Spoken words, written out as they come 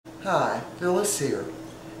Hi, Phyllis here.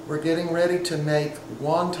 We're getting ready to make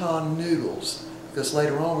wonton noodles because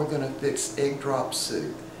later on we're going to fix egg drop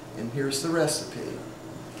soup. And here's the recipe.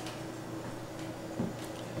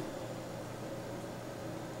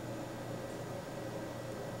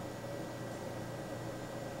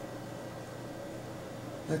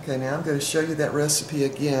 Okay, now I'm going to show you that recipe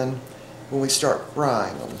again when we start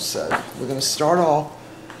frying them. So we're going to start off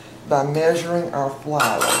by measuring our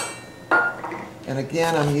flour. And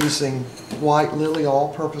again, I'm using white Lily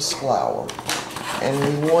all-purpose flour.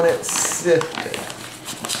 And we want it sifted.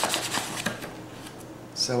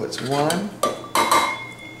 So it's 1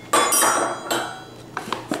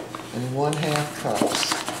 and 1/2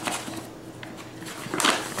 cups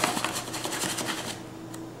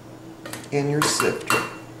in your sifter.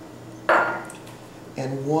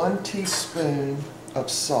 And 1 teaspoon of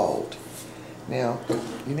salt. Now,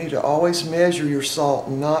 you need to always measure your salt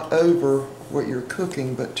not over what you're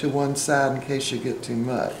cooking, but to one side in case you get too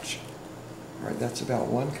much. All right, that's about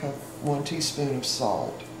 1 teaspoon of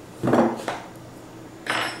salt. Now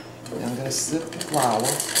I'm going to sift the flour.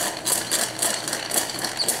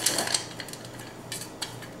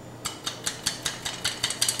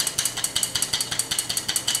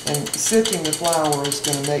 And sifting the flour is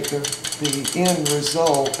going to make the end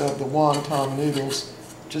result of the wonton noodles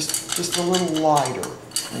just a little lighter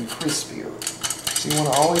and crispier. So you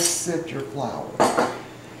want to always sift your flour.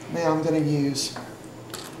 Now I'm going to use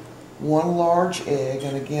 1 large egg,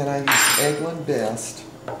 and again I use Eggland Best.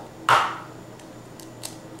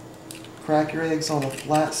 Crack your eggs on a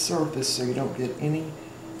flat surface so you don't get any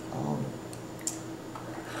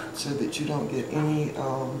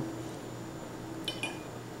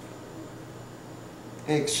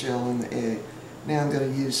eggshell in the egg. Now I'm going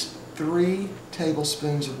to use 3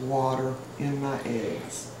 tablespoons of water in my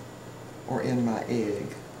eggs, or in my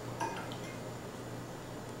egg.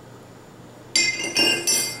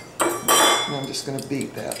 And I'm just going to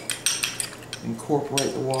beat that.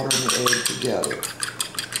 Incorporate the water and the egg together.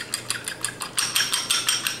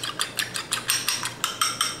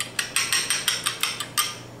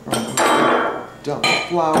 Dump the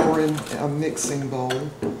flour in a mixing bowl.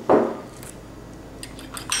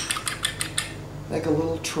 Make a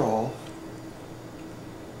little trough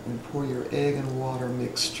and pour your egg and water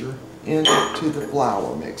mixture into the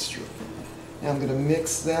flour mixture. Now I'm going to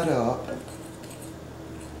mix that up.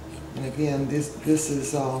 And again, this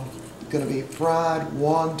is going to be fried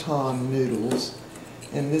wonton noodles.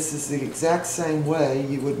 And this is the exact same way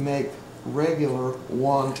you would make regular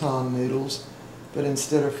wonton noodles, but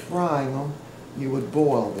instead of frying them, you would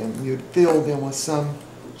boil them. You'd fill them with some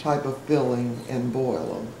type of filling and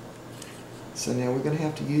boil them. So now we're going to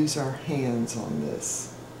have to use our hands on this.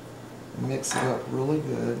 Mix it up really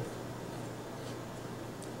good.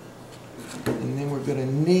 And then we're going to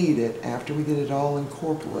knead it after we get it all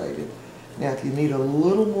incorporated. Now if you need a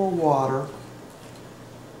little more water,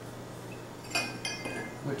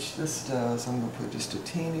 which this does, I'm going to put just a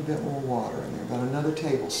teeny bit more water in there, about another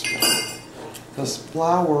tablespoon. Because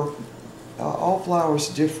flour, all flour is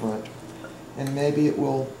different, and maybe it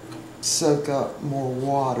will soak up more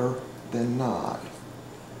water than not.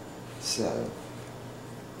 So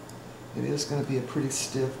it is going to be a pretty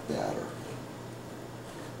stiff batter.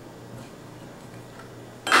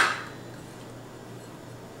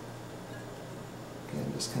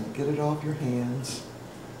 Again, just kind of get it off your hands.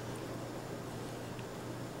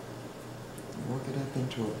 Work it up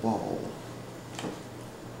into a ball.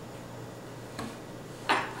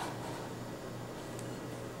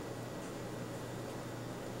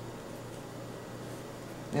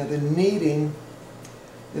 Now the kneading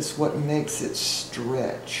is what makes it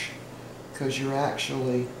stretch, because you're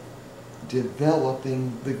actually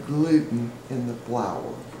developing the gluten in the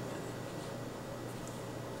flour.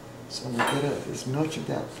 So we'll get as much of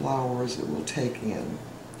that flour as it will take in.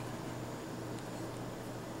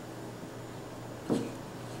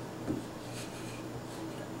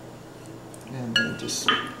 And I'm going to just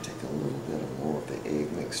take a little bit more of the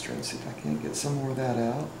egg mixture and see if I can't get some more of that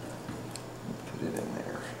out. Put it in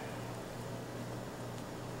there.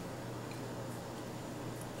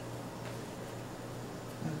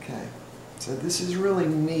 Okay, so this is really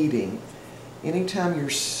kneading. Anytime you're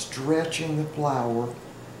stretching the flour,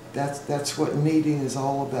 that's what kneading is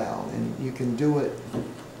all about. And you can do it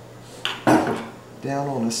down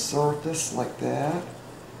on a surface like that,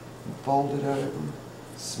 and fold it over,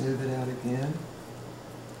 smooth it out again,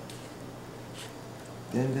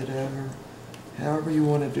 bend it over. However you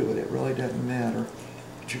want to do it, it really doesn't matter.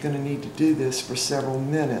 But you're going to need to do this for several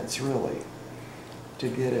minutes, really, to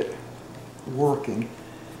get it working.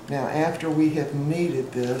 Now, after we have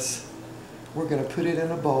kneaded this, We're going to put it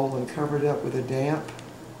in a bowl and cover it up with a damp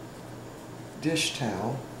dish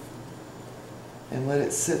towel and let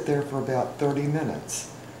it sit there for about 30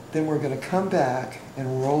 minutes. Then we're going to come back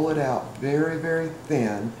and roll it out very, very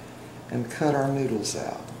thin and cut our noodles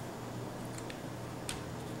out.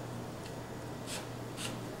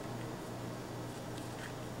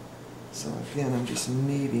 So again, I'm just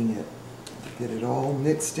kneading it to get it all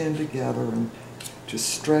mixed in together and to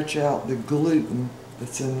stretch out the gluten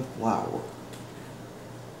that's in the flour.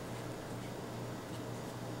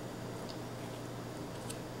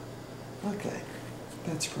 Okay,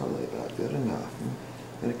 that's probably about good enough. I'm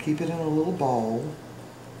going to keep it in a little bowl.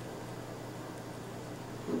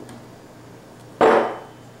 And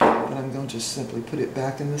I'm going to just simply put it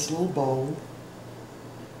back in this little bowl,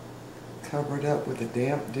 cover it up with a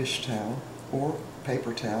damp dish towel or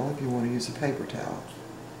paper towel if you want to use a paper towel.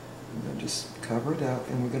 I'm going to just cover it up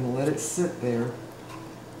and we're going to let it sit there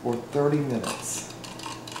for 30 minutes.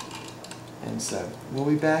 And so we'll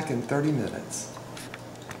be back in 30 minutes.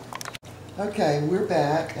 Okay, we're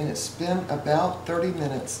back and it's been about 30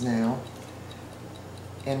 minutes now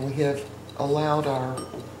and we have allowed our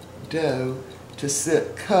dough to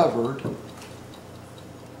sit covered and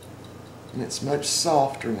it's much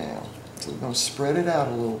softer now. So we're going to spread it out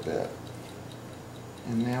a little bit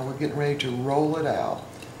and now we're getting ready to roll it out.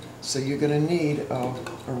 So you're going to need a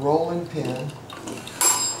rolling pin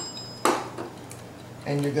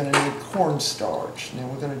and you're going to need cornstarch. Now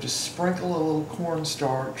we're going to just sprinkle a little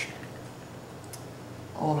cornstarch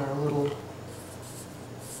on our little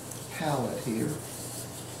palette here.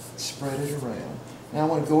 Spread it around. Now I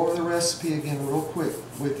want to go over the recipe again real quick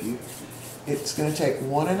with you. It's going to take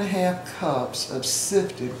 1½ cups of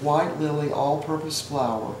sifted white lily all-purpose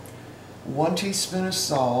flour, 1 teaspoon of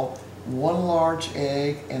salt, 1 large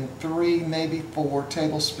egg, and 3, maybe 4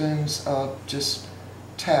 tablespoons of just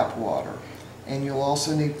tap water. And you'll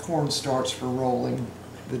also need cornstarch for rolling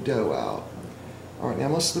the dough out. All right, now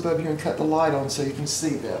I'm going to slip over here and cut the light on so you can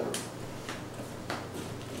see better.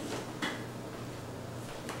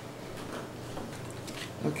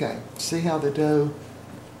 Okay, see how the dough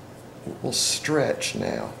will stretch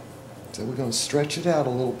now. So we're going to stretch it out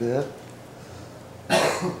a little bit.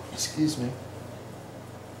 Excuse me.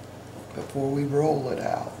 Before we roll it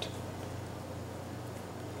out.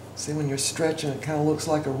 See, when you're stretching, it kind of looks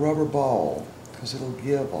like a rubber ball because it'll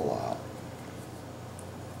give a lot.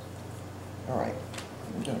 All right,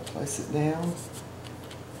 I'm going to place it down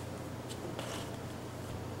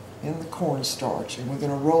in the cornstarch and we're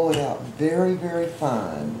going to roll it out very, very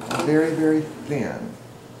fine, very, very thin.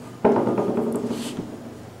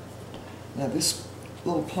 Now this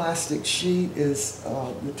little plastic sheet is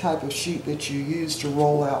the type of sheet that you use to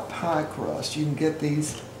roll out pie crust. You can get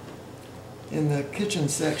these in the kitchen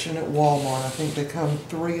section at Walmart. I think they come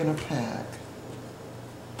 3 in a pack.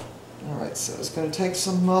 Alright, so it's going to take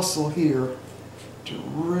some muscle here to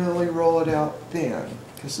really roll it out thin,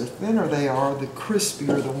 because the thinner they are, the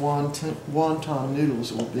crispier the wonton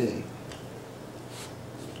noodles will be.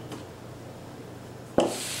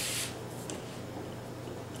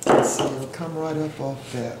 So it'll come right up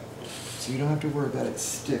off that, so you don't have to worry about it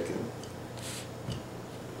sticking.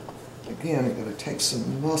 Again, it's going to take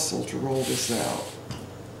some muscle to roll this out.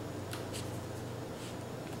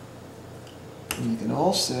 And you can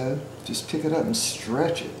also just pick it up and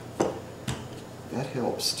stretch it. That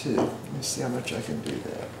helps too. Let me see how much I can do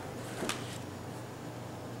that.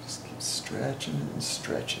 Just keep stretching it and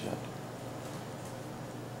stretching it.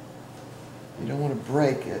 You don't want to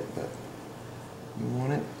break it, but you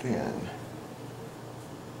want it thin.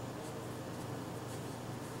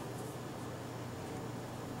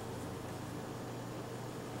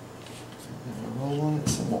 And roll on it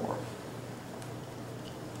some more.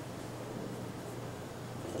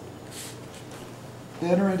 The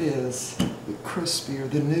thinner it is, the crispier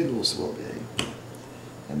the noodles will be.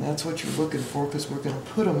 And that's what you're looking for, because we're going to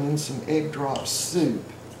put them in some egg drop soup.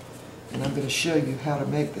 And I'm going to show you how to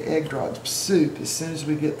make the egg drop soup as soon as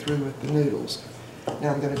we get through with the noodles.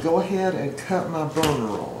 Now I'm going to go ahead and cut my burner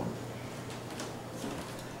on.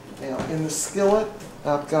 Now in the skillet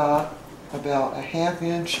I've got about a ½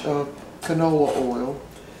 inch of canola oil.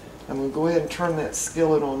 I'm going to go ahead and turn that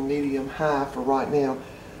skillet on medium-high for right now,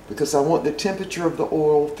 because I want the temperature of the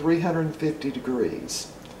oil 350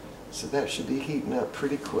 degrees. So that should be heating up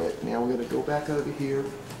pretty quick. Now we're going to go back over here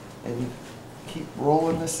and keep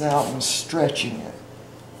rolling this out and stretching it.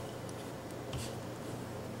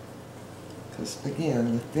 Because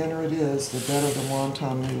again, the thinner it is, the better the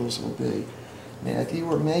wonton noodles will be. Now if you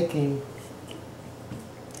were making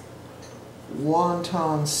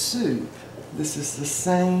wonton soup, this is the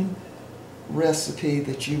same recipe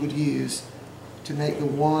that you would use to make the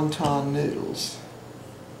wonton noodles.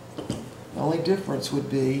 The only difference would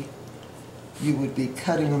be you would be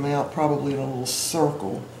cutting them out probably in a little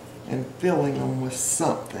circle and filling them with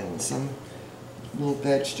something, some little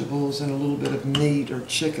vegetables and a little bit of meat or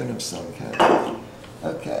chicken of some kind.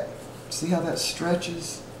 Okay, see how that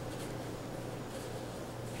stretches?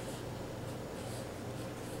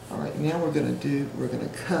 All right, now we're going to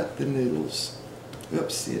cut the noodles.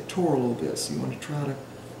 Oops, see, it tore a little bit, so you want to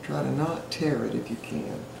try to not tear it if you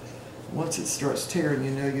can. Once it starts tearing,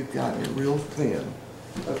 you know you've gotten it real thin.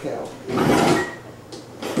 Okay,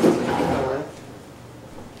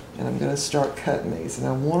 and I'm going to start cutting these, and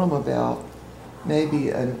I want them about maybe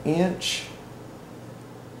an inch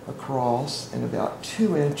across and about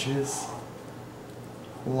 2 inches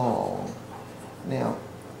long. Now,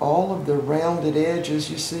 all of the rounded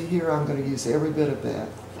edges you see here, I'm going to use every bit of that,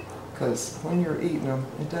 because when you're eating them,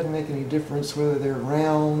 it doesn't make any difference whether they're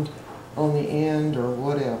round on the end or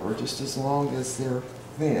whatever, just as long as they're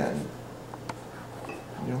thin.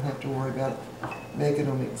 You don't have to worry about making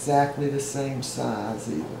them exactly the same size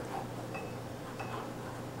either.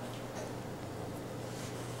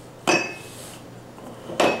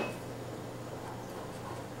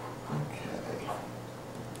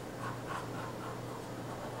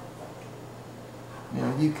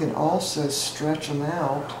 Now you can also stretch them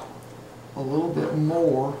out a little bit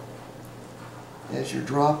more as you're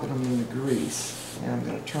dropping them in the grease. Now I'm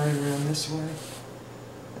going to turn it around this way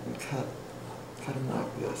and cut them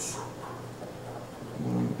like this. I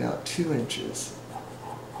want them about 2 inches.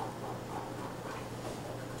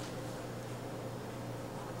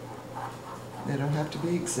 They don't have to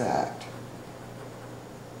be exact.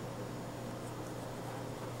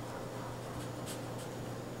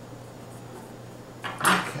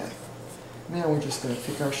 Okay, now we're just going to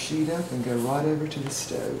pick our sheet up and go right over to the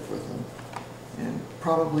stove with them. And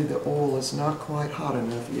probably the oil is not quite hot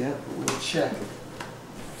enough yet, but we'll check it.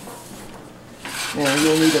 Now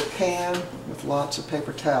you'll need a pan with lots of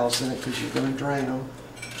paper towels in it because you're going to drain them,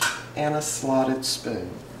 and a slotted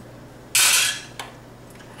spoon.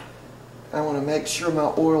 I want to make sure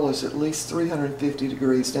my oil is at least 350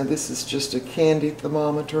 degrees. Now this is just a candy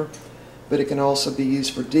thermometer, but it can also be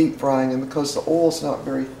used for deep frying, and because the oil's not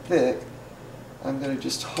very thick, I'm going to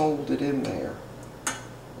just hold it in there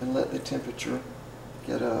and let the temperature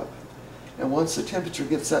get up. And once the temperature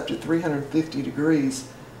gets up to 350 degrees,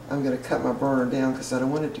 I'm going to cut my burner down because I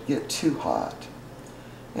don't want it to get too hot.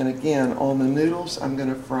 And again, on the noodles, I'm going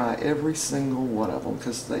to fry every single one of them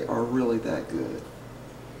because they are really that good.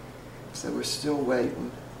 So we're still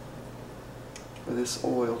waiting for this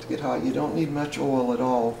oil to get hot. You don't need much oil at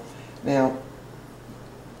all. Now,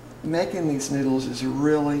 making these noodles is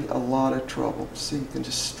really a lot of trouble. So you can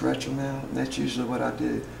just stretch them out, and that's usually what I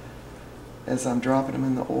do. As I'm dropping them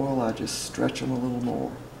in the oil, I just stretch them a little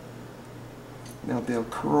more. Now they'll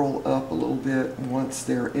curl up a little bit once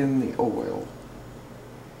they're in the oil.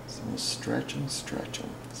 So we'll stretch them, stretch them.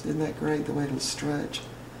 So isn't that great, the way it'll stretch?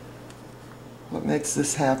 What makes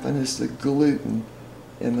this happen is the gluten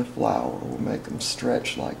in the flour will make them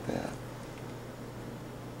stretch like that.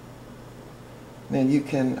 Now you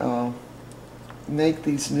can make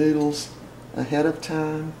these noodles ahead of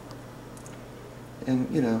time,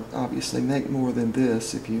 and obviously make more than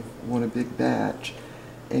this if you want a big batch,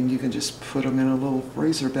 and you can just put them in a little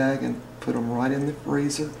freezer bag and put them right in the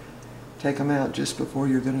freezer. Take them out just before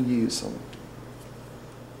you're going to use them.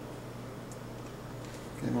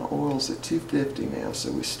 Okay, my oil's at 250 now,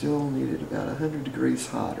 so we still need it about 100 degrees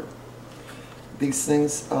hotter. These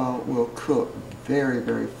things will cook very,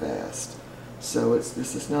 very fast. So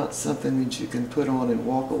this is not something that you can put on and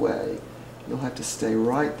walk away. You'll have to stay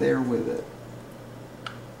right there with it.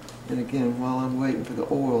 And again, while I'm waiting for the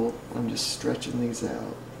oil, I'm just stretching these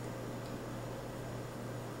out.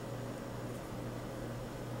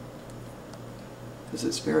 Because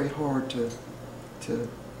it's very hard to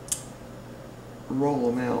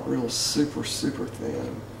roll them out real super, super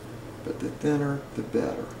thin. But the thinner, the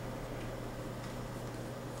better.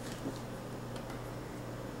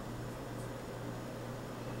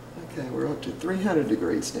 Okay, we're up to 300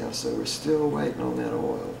 degrees now, so we're still waiting on that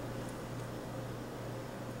oil.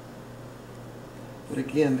 But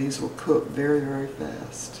again, these will cook very, very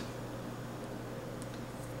fast.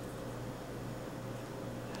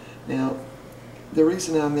 Now, the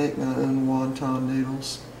reason I make my own wonton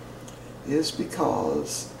noodles is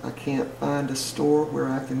because I can't find a store where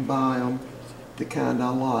I can buy them the kind I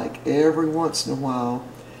like. Every once in a while,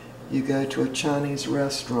 you go to a Chinese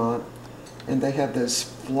restaurant and they have those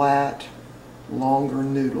flat, longer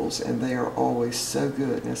noodles, and they are always so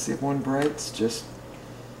good. Now see, if one breaks, just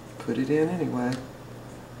put it in anyway.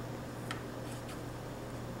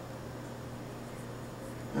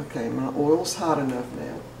 Okay, my oil's hot enough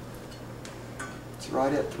now. It's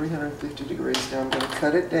right at 350 degrees. Now I'm going to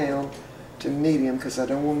cut it down to medium because I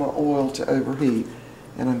don't want my oil to overheat.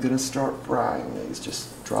 And I'm going to start frying these.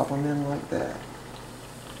 Just drop them in like that.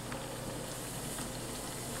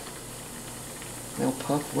 They'll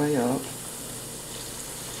puff way up.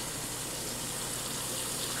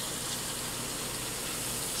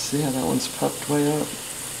 See how that one's puffed way up?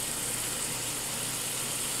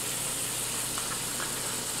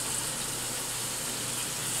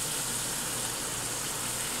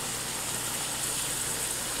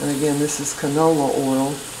 And again, this is canola oil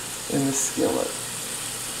in the skillet.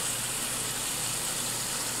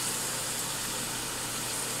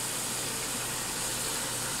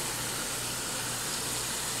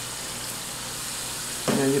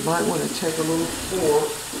 Now you might want to take a little fork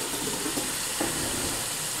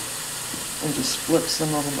and just flip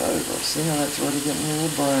some of them over. See how that's already getting a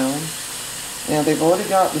little brown? Now they've already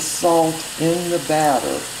got the salt in the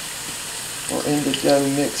batter or in the dough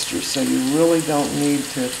mixture, so you really don't need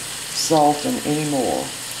to salt them anymore.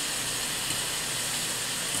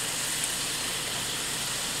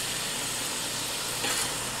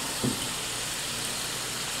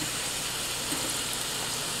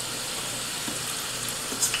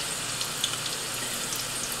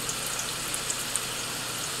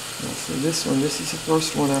 So this is the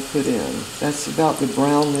first one I put in. That's about the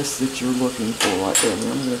brownness that you're looking for right there.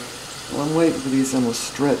 Now while I'm waiting for these, I'm going to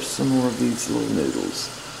stretch some more of these little noodles.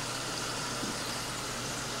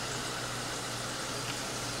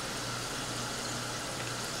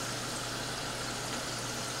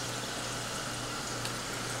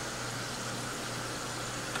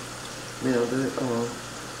 Now,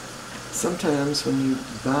 sometimes when you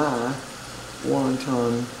buy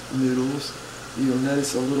wonton noodles, you'll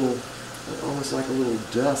notice a little, almost like a little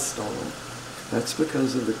dust on them. That's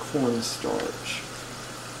because of the cornstarch.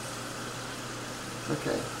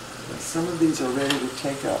 Okay, now some of these are ready to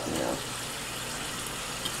take up now.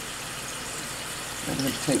 I'm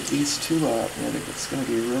going to take these two up, and it's going to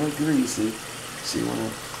be really greasy, so you want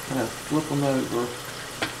to kind of flip them over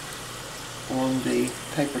on the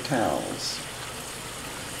paper towels.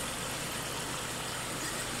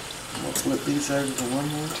 I'm going to flip these over one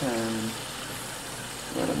more time.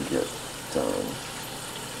 Let them get done.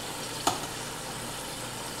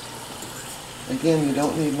 Again, you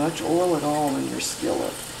don't need much oil at all in your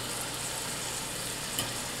skillet.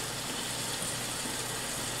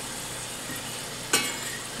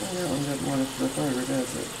 Well, that one doesn't want to flip over,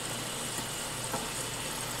 does it?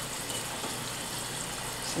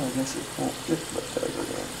 So I guess it won't get flipped over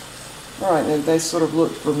then. Alright, now they sort of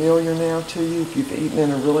look familiar now to you. If you've eaten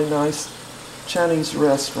in a really nice Chinese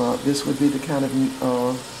restaurant, this would be the kind of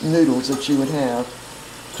noodles that you would have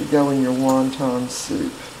to go in your wonton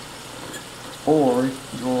soup or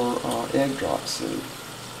your egg drop soup.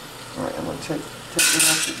 Alright, I'm going to take the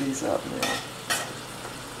rest of these up now.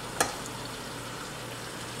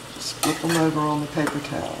 Just flip them over on the paper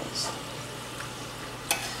towels.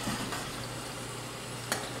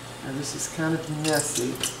 Now this is kind of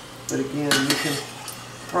messy, but again, you can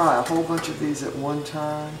fry a whole bunch of these at one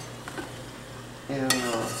time and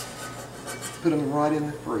put them right in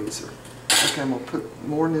the freezer. Okay, I'm going to put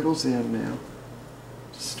more noodles in now.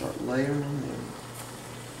 Just start layering them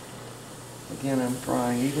in. Again, I'm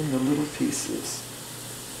frying even the little pieces.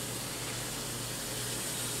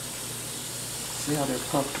 See how they're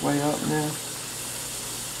puffed way up now?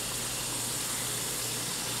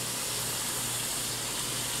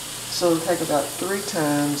 So it'll take about 3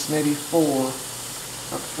 times, maybe 4,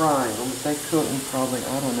 of frying them. They cook in probably,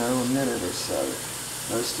 I don't know, a minute or so,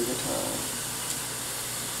 most of the time.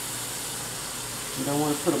 You don't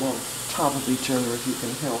want to put them on top of each other if you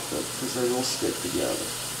can help it, because they will stick together.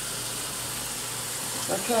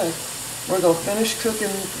 Okay, we're going to finish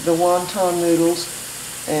cooking the wonton noodles,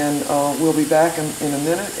 and we'll be back in a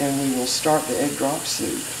minute, and we will start the egg drop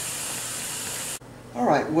soup.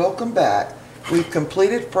 Alright, welcome back. We've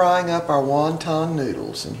completed frying up our wonton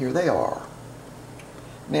noodles, and here they are.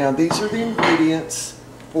 Now, these are the ingredients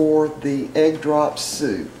for the egg drop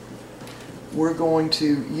soup. We're going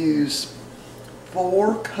to use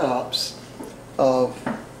 4 cups of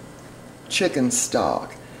chicken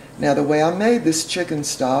stock. Now, the way I made this chicken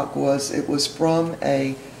stock was, it was from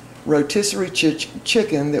a rotisserie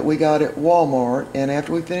chicken that we got at Walmart, and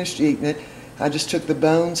after we finished eating it, I just took the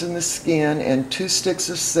bones and the skin and 2 sticks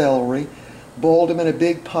of celery, boiled them in a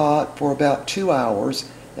big pot for about 2 hours,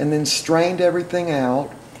 and then strained everything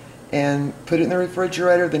out and put it in the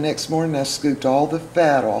refrigerator. The next morning I scooped all the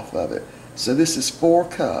fat off of it. So this is 4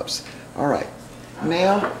 cups. Alright,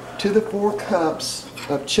 now to the 4 cups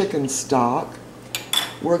of chicken stock,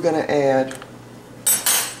 we're going to add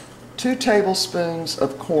 2 tablespoons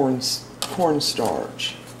of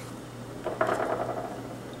cornstarch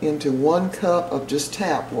into 1 cup of just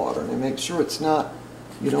tap water. Now make sure it's not,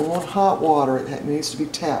 you don't want hot water, it needs to be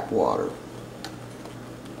tap water.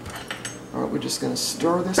 Alright, we're just going to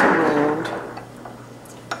stir this around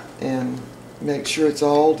and make sure it's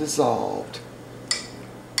all dissolved.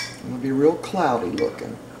 It'll be real cloudy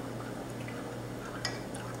looking.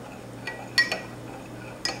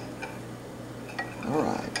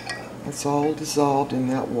 Alright, it's all dissolved in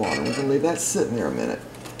that water. We're going to leave that sitting there a minute.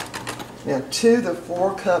 Now to the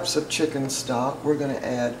 4 cups of chicken stock, we're going to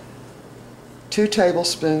add 2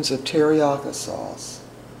 tablespoons of teriyaki sauce.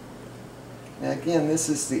 Now again, this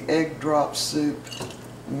is the egg drop soup,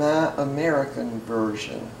 my American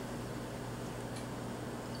version.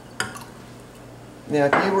 Now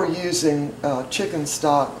if you were using chicken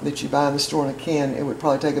stock that you buy in the store in a can, it would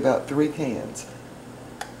probably take about 3 cans.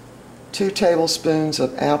 2 tablespoons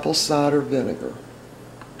of apple cider vinegar.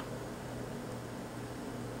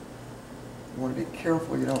 You want to be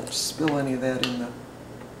careful you don't spill any of that in the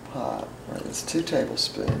pot. All right, that's 2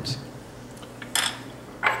 tablespoons.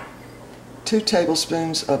 2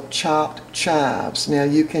 tablespoons of chopped chives. Now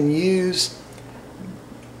you can use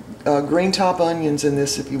green top onions in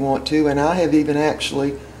this if you want to, and I have even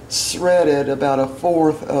actually shredded about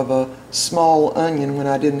 1/4 of a small onion when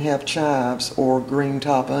I didn't have chives or green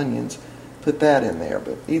top onions. Put that in there,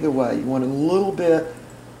 but either way you want a little bit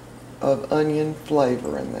of onion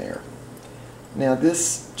flavor in there. Now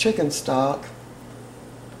this chicken stock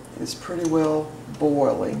is pretty well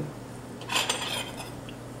boiling.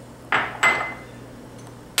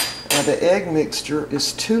 Now the egg mixture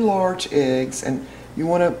is 2 large eggs, and you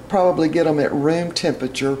want to probably get them at room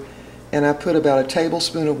temperature, and I put about 1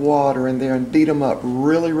 tablespoon of water in there and beat them up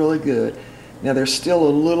really, really good. Now they're still a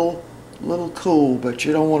little cool, but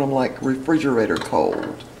you don't want them like refrigerator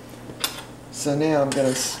cold. So now I'm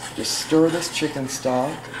going to just stir this chicken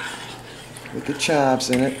stock with the chives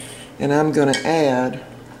in it, and I'm going to add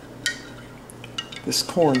this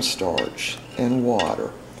cornstarch and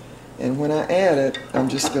water. And when I add it, I'm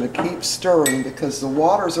just going to keep stirring because the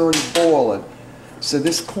water's already boiling, so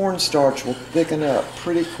this cornstarch will thicken up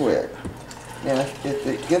pretty quick. Now if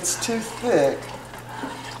it gets too thick,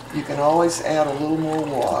 you can always add a little more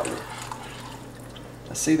water.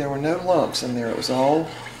 I see there were no lumps in there. It was all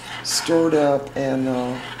stirred up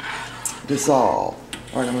and dissolved.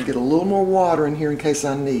 All right, I'm going to get a little more water in here in case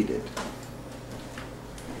I need it.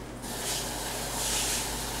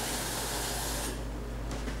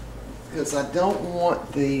 Because I don't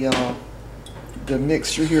want the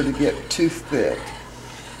mixture here to get too thick.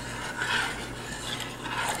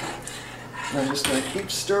 And I'm just going to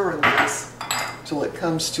keep stirring this till it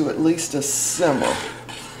comes to at least a simmer.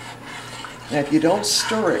 Now if you don't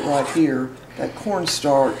stir it right here, that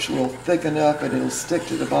cornstarch will thicken up and it'll stick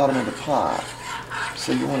to the bottom of the pot.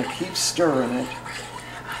 So you want to keep stirring it,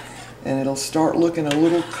 and it'll start looking a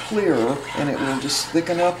little clearer, and it will just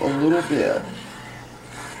thicken up a little bit.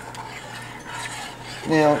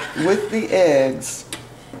 Now with the eggs,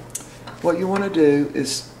 what you want to do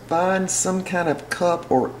is find some kind of cup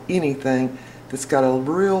or anything that's got a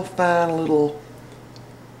real fine little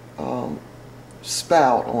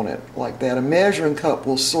spout on it like that. A measuring cup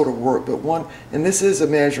will sort of work, but and this is a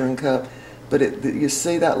measuring cup, but you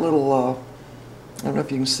see that little I don't know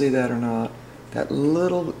if you can see that or not, that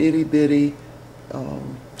little itty bitty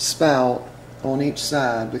spout on each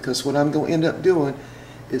side, because what I'm going to end up doing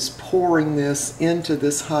is pouring this into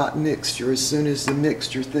this hot mixture as soon as the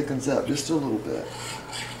mixture thickens up just a little bit.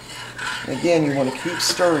 Again, you want to keep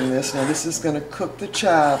stirring this. Now this is going to cook the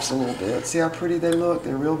chives a little bit. See how pretty they look?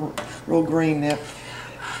 They're real green now.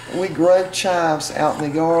 We grow chives out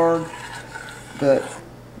in the yard, but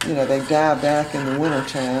you know, they die back in the winter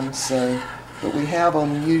time, so but we have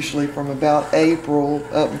them usually from about April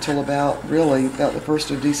up until about the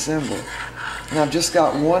 1st of December. And I've just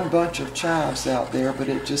got 1 bunch of chives out there, but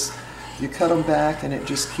you cut them back and it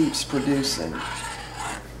just keeps producing.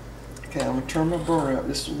 Okay, I'm going to turn my burner up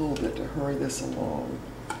just a little bit to hurry this along.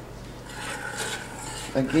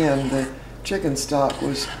 Again, the chicken stock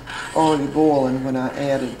was already boiling when I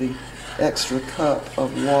added the extra cup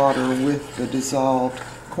of water with the dissolved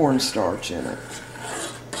cornstarch in it.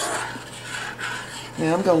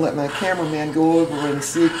 Now I'm going to let my cameraman go over and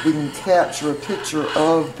see if we can capture a picture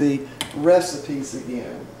of the recipes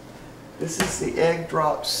again. This is the egg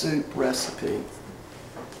drop soup recipe.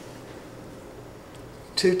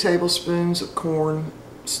 2 tablespoons of corn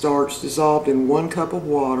starch dissolved in 1 cup of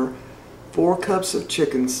water, 4 cups of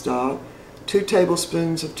chicken stock, 2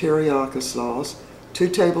 tablespoons of teriyaki sauce, 2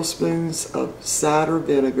 tablespoons of cider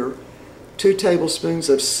vinegar, 2 tablespoons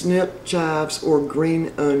of snipped chives or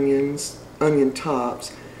green onion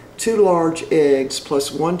tops, 2 large eggs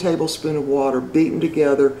plus 1 tablespoon of water beaten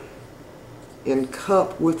together in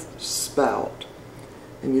cup with spout.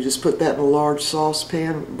 And you just put that in a large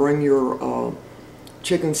saucepan, bring your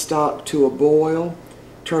chicken stock to a boil,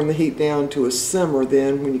 turn the heat down to a simmer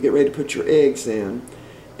then when you get ready to put your eggs in.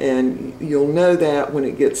 And you'll know that when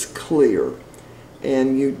it gets clear.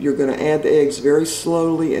 And you're going to add the eggs very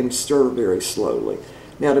slowly and stir very slowly.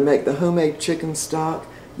 Now, to make the homemade chicken stock,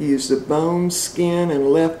 you use the bone, skin, and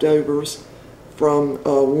leftovers from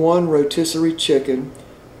 1 rotisserie chicken,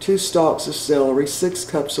 2 stalks of celery, 6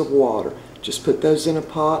 cups of water. Just put those in a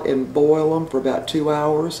pot and boil them for about 2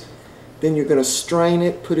 hours. Then you're going to strain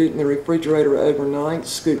it, put it in the refrigerator overnight,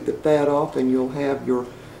 scoop the fat off, and you'll have your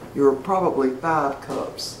probably 5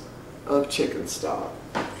 cups of chicken stock.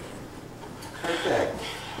 Okay,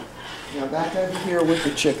 now back over here with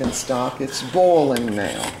the chicken stock. It's boiling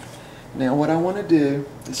now. Now what I want to do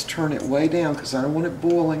is turn it way down because I don't want it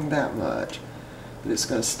boiling that much. But it's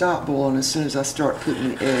going to stop boiling as soon as I start putting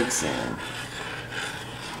the eggs in.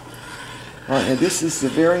 Alright, now this is the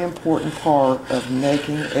very important part of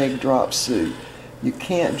making egg drop soup. You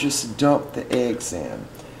can't just dump the eggs in.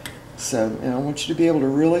 So, and I want you to be able to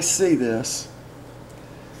really see this.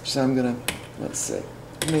 So I'm going to, let's see.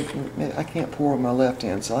 I can't pour with my left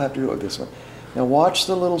hand, so I'll have to do it with this one. Now watch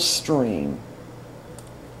the little stream.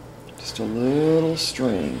 Just a little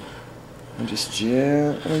stream. And just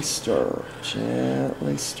gently stir.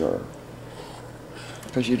 Gently stir.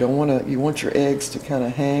 Because you don't want to, you want your eggs to kind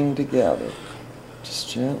of hang together.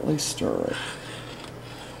 Just gently stir it.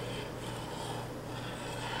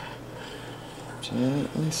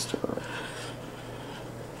 Gently stir it.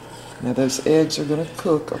 Now those eggs are going to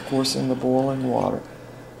cook, of course, in the boiling water.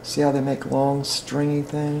 See how they make long, stringy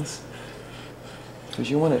things? Because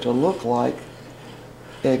you want it to look like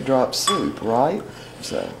egg drop soup, right?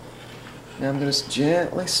 So, now I'm going to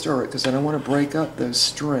gently stir it because I don't want to break up those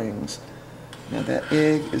strings. Now that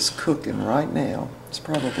egg is cooking right now. It's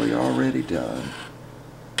probably already done.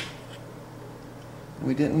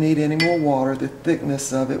 We didn't need any more water. The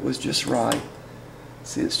thickness of it was just right.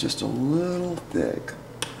 See, it's just a little thick.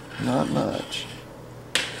 Not much.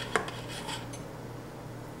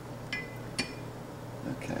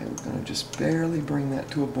 Okay, we're going to just barely bring that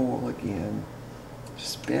to a boil again.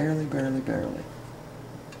 Just barely, barely, barely.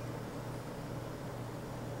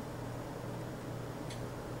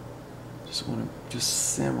 Just want to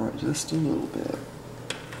just simmer it just a little bit.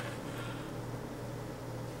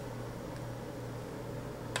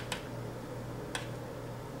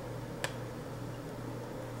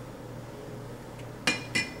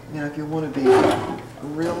 Now, if you want to be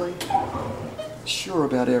really sure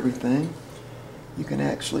about everything, you can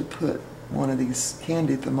actually put one of these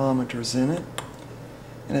candy thermometers in it.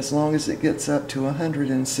 And as long as it gets up to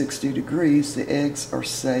 160 degrees, the eggs are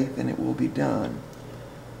safe and it will be done.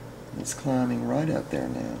 It's climbing right up there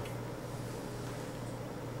now.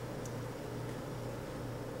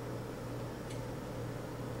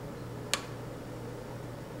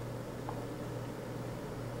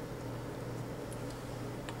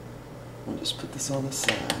 We'll just put this on the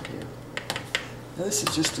side here. Now this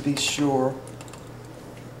is just to be sure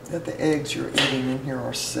that the eggs you're eating in here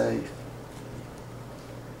are safe.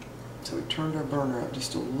 So we turned our burner up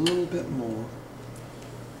just a little bit more.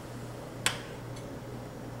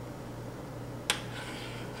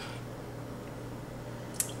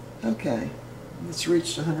 Okay, it's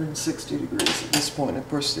reached 160 degrees at this point. Of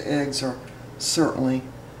course, the eggs are certainly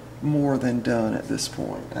more than done at this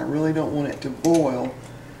point. I really don't want it to boil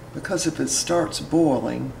because if it starts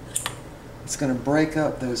boiling, it's going to break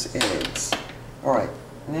up those eggs. All right,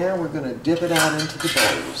 now we're going to dip it out into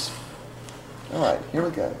the bowls. All right, here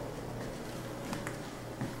we go.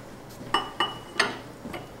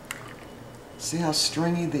 See how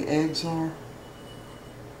stringy the eggs are?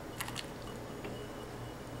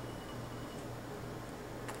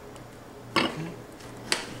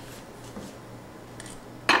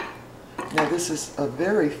 Now this is a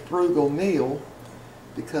very frugal meal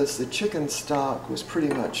because the chicken stock was pretty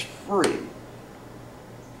much free.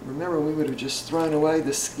 Remember, we would have just thrown away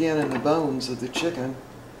the skin and the bones of the chicken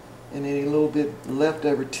and any little bit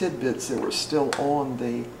leftover tidbits that were still on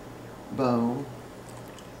the bone.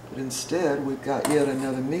 But instead, we've got yet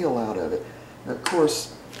another meal out of it. Now, of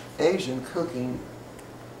course, Asian cooking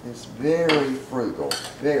is very frugal,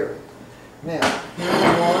 very. Now, here we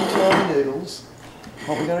go on to our noodles.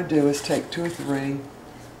 What we're going to do is take 2 or 3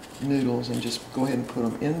 noodles and just go ahead and put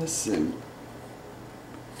them in the soup.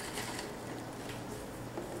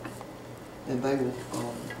 and they will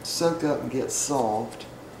soak up and get soft.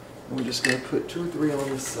 And we're just going to put 2 or 3 on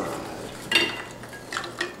the side.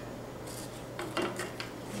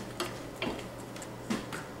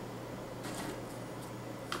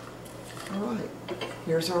 All right,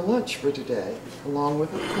 here's our lunch for today, along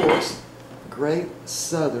with, of course, great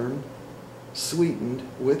Southern sweetened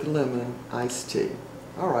with lemon iced tea.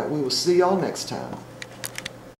 All right, we will see y'all next time.